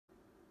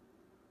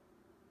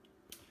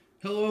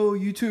Hello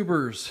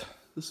YouTubers,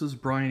 this is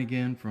Brian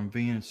again from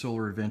Van and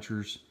Solar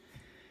Adventures,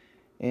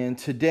 and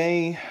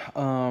today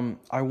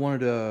I wanted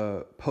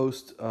to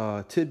post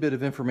a tidbit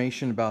of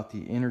information about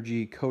the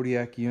Inergy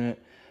Kodiak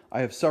unit. I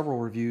have several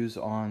reviews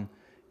on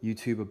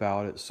YouTube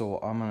about it, so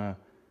I'm going to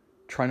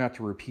try not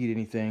to repeat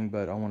anything,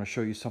 but I want to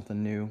show you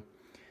something new.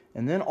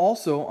 And then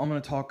also I'm going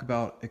to talk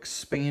about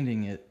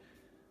expanding it,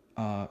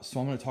 so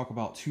I'm going to talk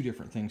about two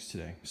different things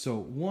today.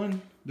 So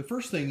the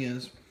first thing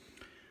is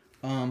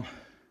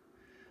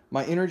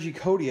my Inergy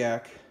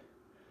Kodiak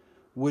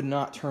would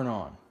not turn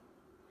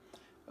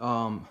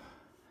on.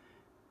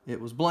 It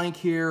was blank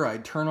here.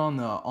 I'd turn on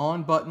the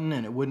on button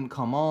and it wouldn't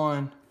come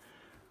on.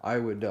 I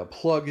would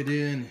plug it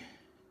in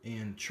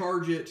and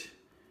charge it,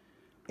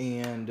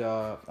 and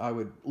I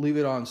would leave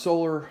it on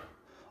solar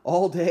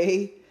all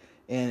day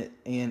and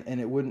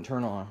it wouldn't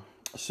turn on.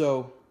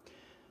 So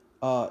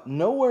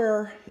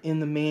nowhere in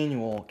the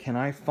manual can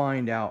I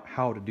find out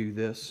how to do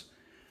this.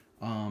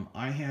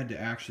 I had to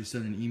actually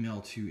send an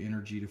email to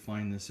Inergy to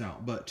find this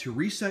out. But to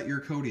reset your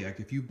Kodiak,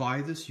 if you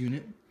buy this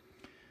unit,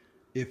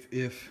 if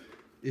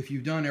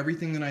you've done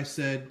everything that I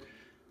said,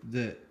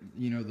 that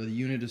the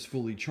unit is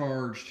fully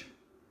charged,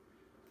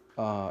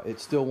 it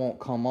still won't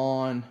come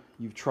on.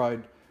 You've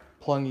tried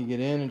plugging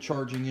it in and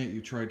charging it. You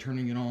tried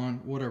turning it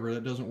on, whatever,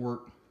 that doesn't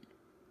work.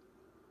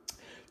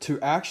 To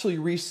actually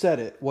reset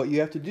it, what you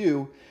have to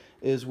do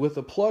is with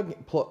the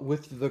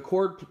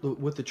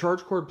with the charge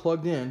cord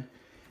plugged in,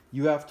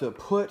 you have to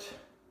put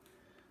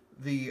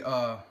the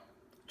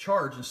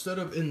charge, instead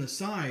of in the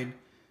side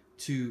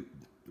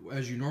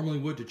as you normally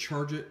would to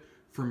charge it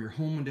from your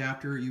home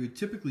adapter. You would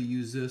typically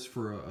use this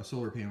for a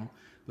solar panel,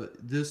 but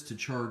this to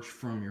charge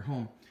from your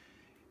home.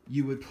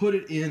 You would put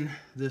it in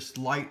this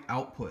light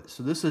output.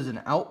 So this is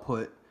an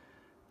output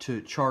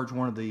to charge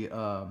one of the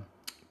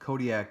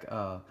Kodiak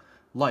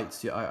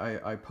lights. Yeah,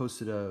 I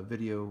posted a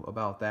video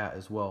about that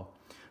as well.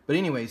 But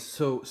anyways,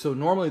 so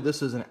normally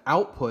this is an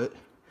output.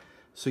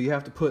 So you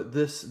have to put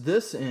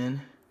this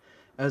in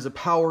as a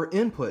power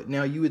input.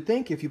 Now you would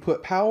think if you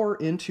put power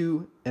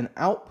into an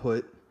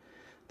output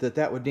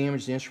that would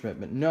damage the instrument,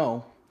 but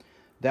no,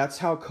 that's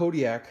how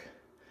Kodiak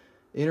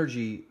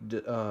Inergy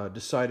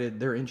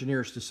decided, their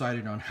engineers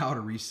decided on how to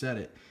reset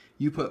it.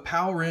 You put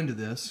power into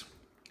this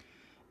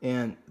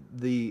and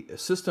the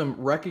system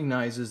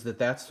recognizes that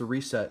that's the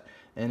reset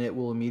and it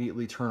will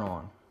immediately turn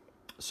on.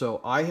 So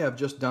I have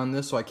just done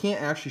this, so I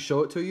can't actually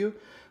show it to you,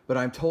 but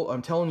I'm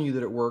telling you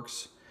that it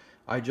works.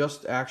 I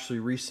just actually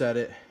reset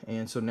it,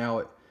 and so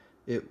now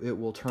it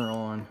will turn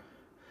on.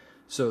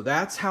 So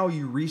that's how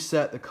you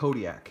reset the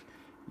Kodiak.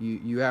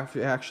 You have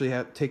to actually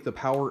take the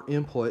power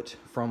input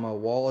from a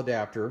wall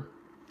adapter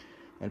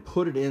and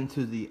put it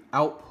into the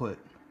output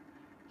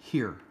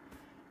here,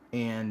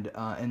 and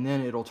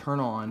then it'll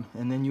turn on,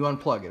 and then you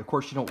unplug it. Of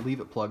course, you don't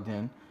leave it plugged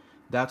in.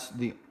 That's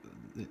the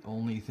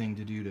only thing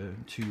to do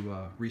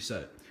to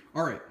reset it.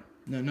 All right,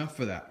 now enough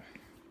for that.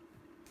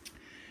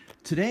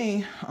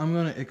 Amp I'm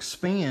going to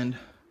expand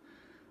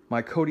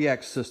my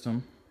Kodiak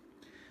system.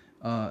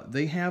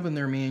 They have in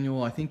their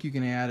manual, I think you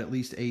can add at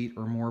least 8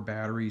 or more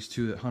batteries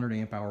to it, 100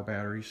 amp hour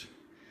batteries.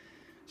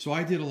 So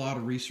I did a lot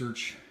of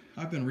research.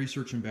 I've been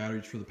researching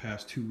batteries for the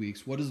past 2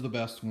 weeks. What is the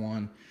best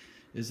one?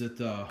 Is it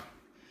the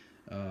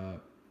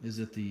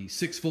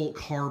 6-volt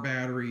car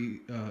battery,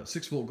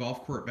 6-volt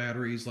golf cart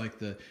batteries like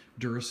the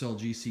Duracell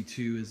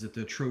GC2? Is it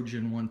the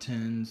Trojan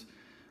 110s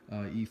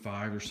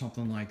E5 or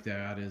something like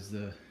that?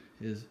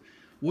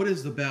 What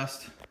is the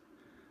best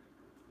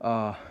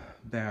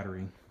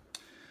battery?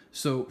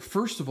 So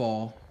first of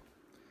all,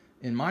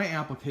 in my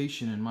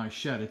application in my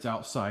shed, it's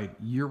outside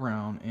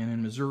year-round, and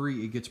in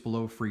Missouri it gets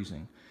below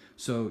freezing.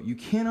 So you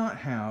cannot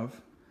have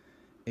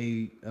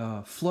a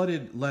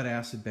flooded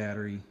lead-acid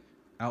battery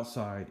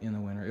outside in the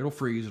winter. It'll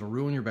freeze, it'll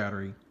ruin your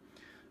battery.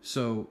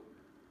 So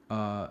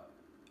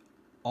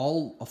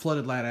all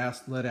flooded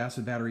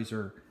lead-acid batteries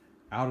are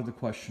out of the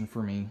question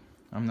for me.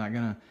 I'm not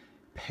gonna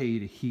pay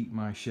to heat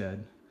my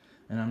shed,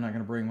 and I'm not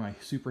going to bring my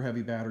super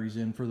heavy batteries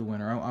in for the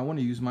winter. I want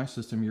to use my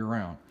system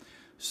year-round.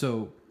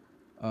 So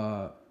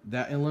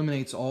that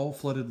eliminates all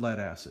flooded lead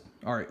acid.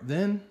 All right,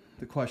 then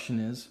the question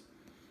is,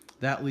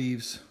 that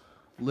leaves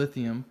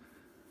lithium,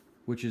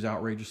 which is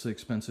outrageously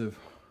expensive,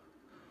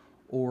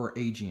 or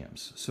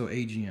AGMs. So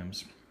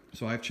AGMs.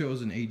 So I've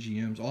chosen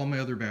AGMs. All my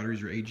other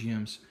batteries are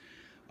AGMs.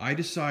 I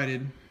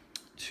decided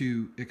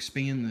to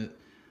expand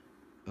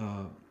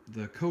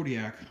the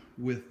Kodiak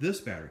with this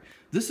battery.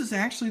 This is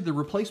actually the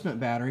replacement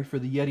battery for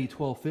the Yeti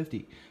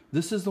 1250.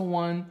 This is the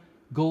one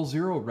Goal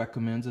Zero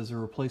recommends as a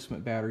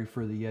replacement battery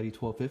for the Yeti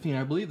 1250, and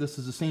I believe this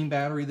is the same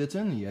battery that's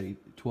in the Yeti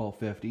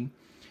 1250.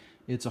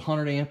 It's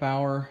 100 amp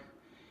hour,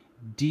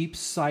 deep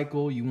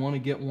cycle. You want to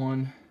get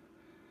one.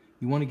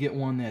 You want to get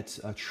one that's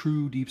a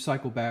true deep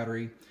cycle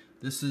battery.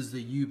 This is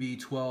the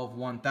UB12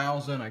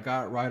 1000. I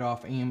got it right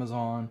off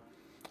Amazon.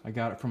 I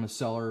got it from a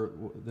seller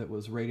that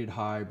was rated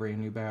high, brand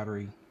new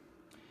battery.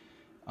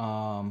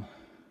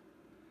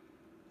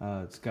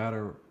 It's got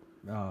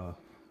a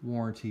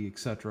warranty,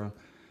 etc.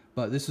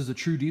 But this is a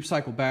true deep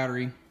cycle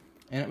battery,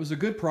 and it was a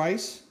good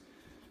price.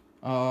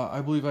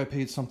 I believe I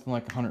paid something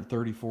like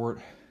 $130 for it.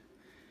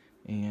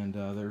 And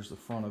there's the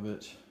front of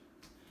it.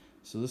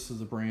 So this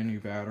is a brand new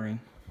battery.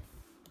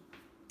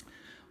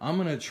 I'm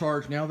going to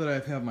charge, now that I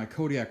have my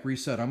Kodiak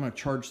reset, I'm going to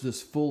charge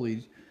this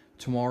fully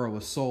tomorrow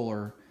with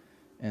solar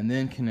and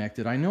then connect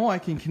it. I know I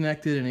can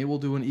connect it and it will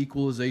do an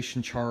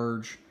equalization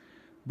charge,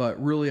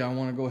 but really I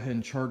want to go ahead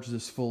and charge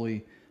this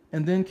fully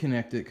and then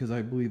connect it, because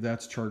I believe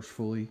that's charged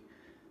fully.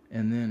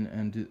 And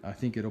then, I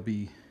think it'll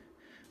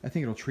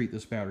treat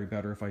this battery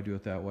better if I do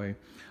it that way.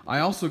 I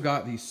also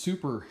got these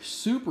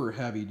super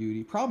heavy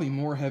duty, probably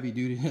more heavy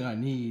duty than I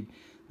need.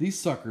 These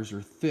suckers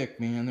are thick,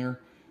 man.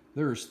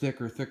 They're as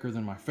thicker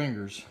than my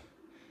fingers.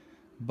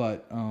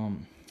 But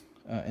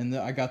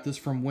I got this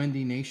from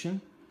Windy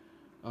Nation.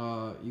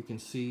 You can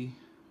see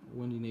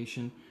Windy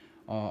Nation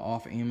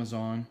off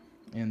Amazon,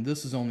 and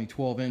this is only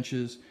 12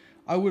 inches.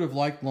 I would have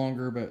liked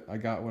longer, but I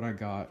got what I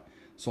got,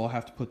 so I'll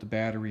have to put the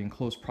battery in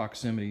close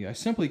proximity. I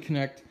simply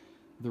connect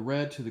the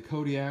red to the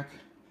Kodiak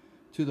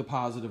to the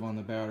positive on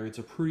the battery. It's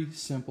a pretty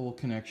simple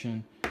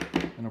connection,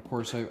 and of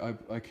course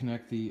I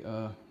connect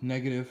the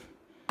negative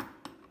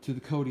to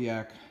the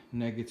Kodiak,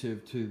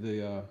 negative to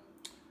the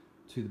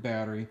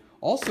battery.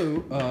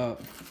 Also,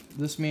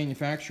 this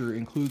manufacturer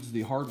includes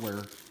the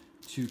hardware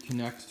to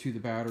connect to the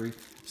battery.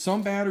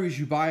 Some batteries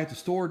you buy at the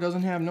store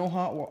doesn't have no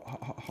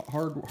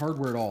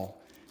hardware at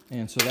all,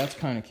 and so that's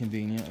kind of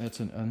convenient. That's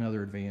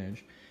another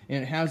advantage.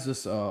 And it has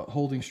this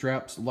holding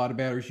straps. A lot of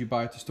batteries you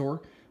buy at the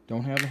store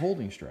don't have the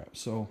holding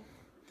straps, so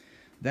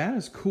that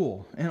is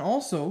cool. And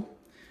also,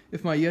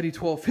 if my Yeti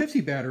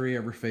 1250 battery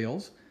ever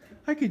fails,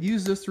 I could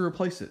use this to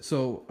replace it.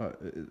 So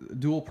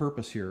dual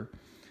purpose here.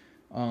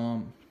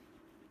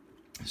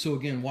 So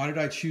again, why did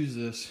I choose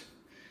this?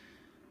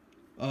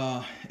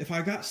 If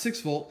I got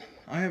 6 volt,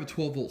 I have a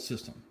 12 volt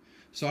system.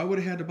 So I would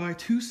have had to buy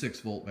 2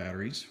 6-volt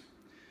batteries,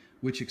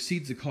 which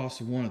exceeds the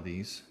cost of one of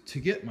these, to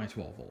get my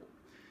 12 volt.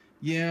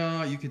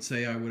 Yeah, you could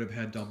say I would have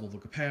had double the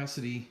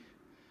capacity,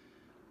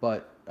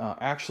 but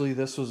actually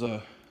this was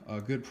a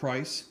good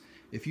price.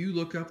 If you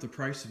look up the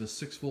price of a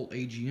 6-volt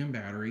AGM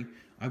battery,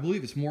 I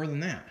believe it's more than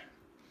that.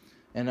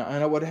 And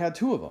I would have had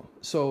 2 of them.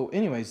 So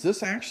anyways,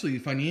 this actually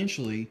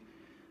financially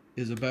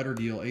is a better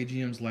deal.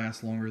 AGMs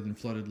last longer than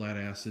flooded lead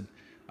acid.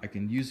 I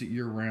can use it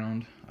year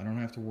round. I don't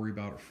have to worry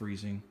about it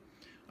freezing.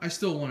 I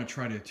still want to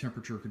try to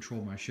temperature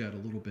control my shed a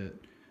little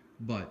bit,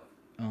 but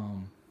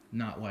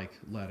not like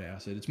lead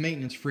acid. It's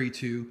maintenance free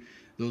too.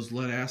 Those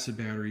lead acid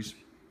batteries,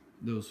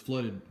 those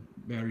flooded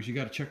batteries, you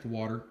got to check the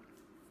water.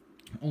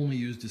 Only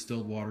use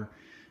distilled water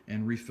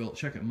and refill.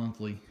 Check it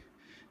monthly.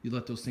 You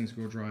let those things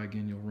go dry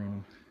again, you'll ruin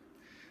them.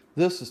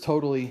 This is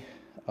totally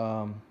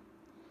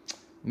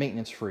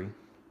maintenance free.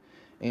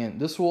 And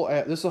this will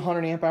add, this is a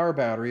 100 amp hour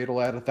battery.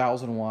 It'll add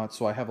 1,000 watts.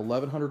 So I have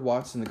 1,100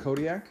 watts in the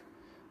Kodiak,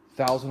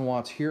 1,000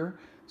 watts here.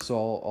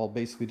 So I'll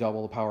basically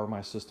double the power of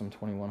my system,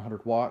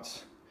 2,100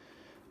 watts.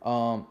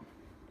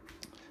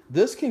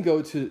 This can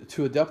go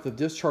to a depth of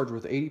discharge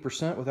with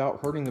 80%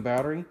 without hurting the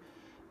battery.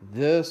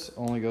 This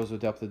only goes to a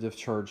depth of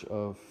discharge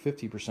of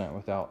 50%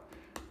 without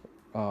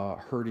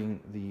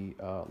hurting the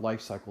life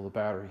cycle of the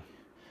battery.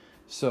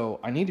 So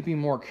I need to be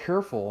more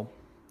careful.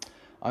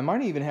 I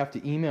might even have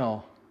to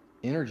email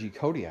Inergy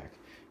Kodiak,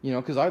 you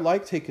know, because I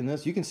like taking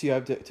this. You can see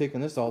I've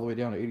taken this all the way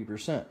down to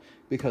 80%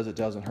 because it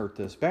doesn't hurt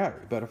this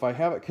battery. But if I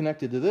have it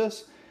connected to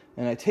this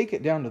and I take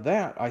it down to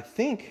that, I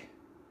think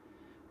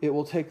it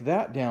will take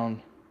that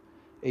down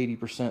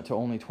 80% to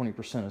only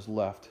 20% is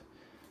left.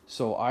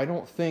 So I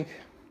don't think,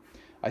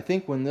 I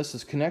think when this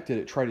is connected,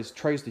 it tries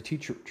to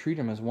treat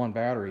them as one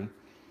battery,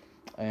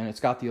 and it's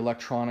got the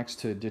electronics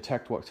to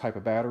detect what type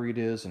of battery it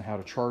is and how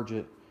to charge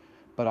it.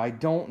 But I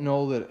don't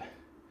know that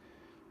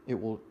it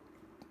will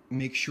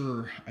make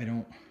sure I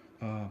don't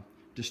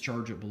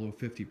discharge it below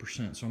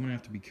 50%. So I'm gonna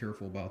have to be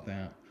careful about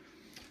that.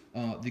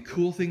 The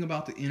cool thing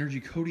about the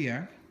Inergy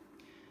Kodiak,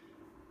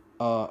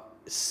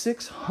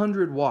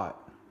 600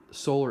 watt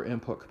solar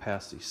input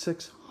capacity,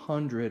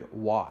 600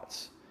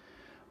 watts.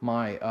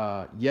 My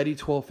Yeti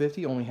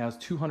 1250 only has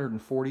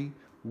 240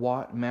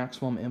 watt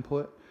maximum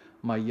input.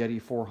 My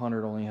Yeti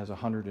 400 only has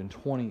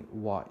 120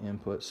 watt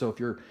input. So if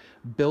you're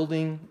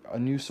building a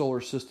new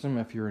solar system,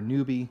 if you're a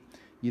newbie,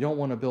 you don't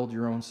want to build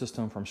your own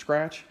system from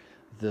scratch,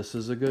 this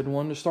is a good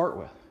one to start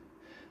with.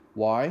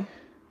 Why?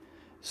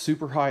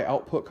 Super high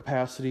output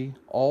capacity,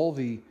 all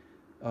the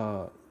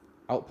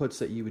outputs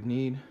that you would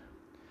need,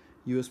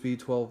 USB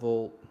 12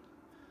 volt,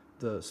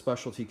 the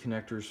specialty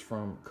connectors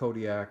from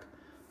Kodiak,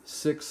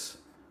 6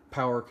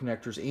 power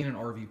connectors and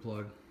an RV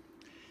plug,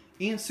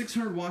 and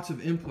 600 watts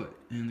of input.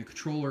 And the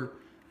controller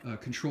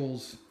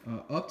controls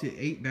up to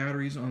 8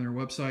 batteries on their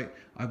website.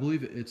 I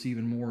believe it's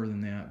even more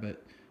than that,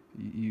 but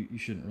you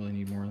shouldn't really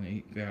need more than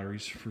 8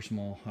 batteries for a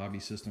small hobby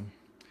system.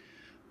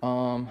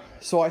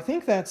 So I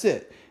think that's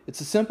it.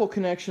 It's a simple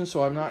connection,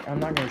 so I'm not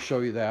going to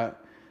show you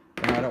that,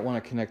 and I don't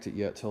want to connect it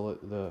yet till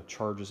the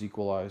charge is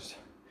equalized.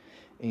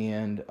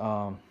 And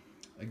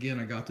again,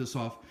 I got this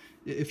off.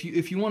 If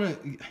you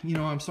want to, you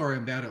know, I'm sorry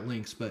I'm bad at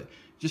links, but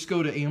just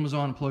go to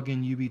Amazon, plug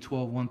in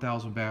UB12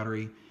 1000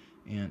 battery,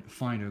 and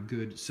find a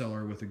good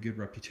seller with a good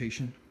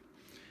reputation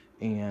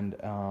and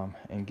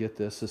get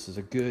this. This is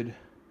a good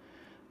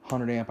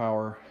 100 amp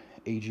hour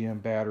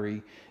AGM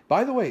battery.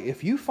 By the way,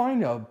 if you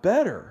find a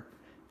better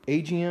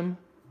AGM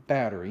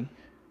battery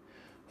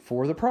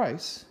for the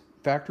price,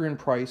 factor in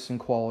price and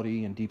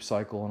quality and deep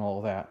cycle and all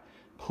of that,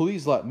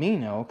 please let me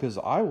know, because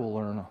I will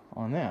learn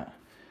on that.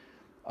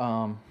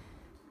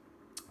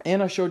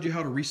 And I showed you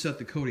how to reset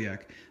the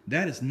Kodiak.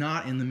 That is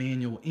not in the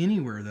manual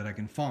anywhere that I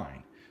can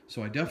find.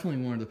 So I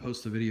definitely wanted to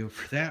post the video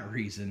for that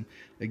reason.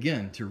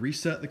 Again, to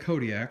reset the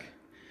Kodiak,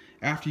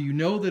 after you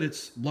know that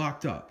it's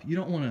locked up, you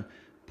don't want to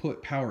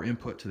put power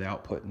input to the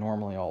output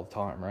normally all the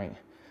time, right?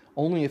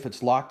 Only if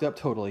it's locked up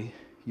totally,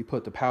 you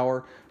put the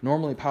power,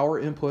 normally power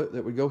input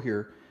that would go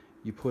here,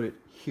 you put it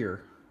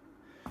here,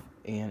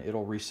 and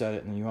it'll reset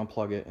it, and you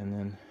unplug it,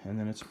 and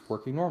then it's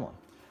working normally.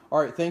 All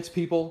right, thanks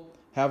people.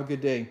 Have a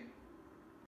good day.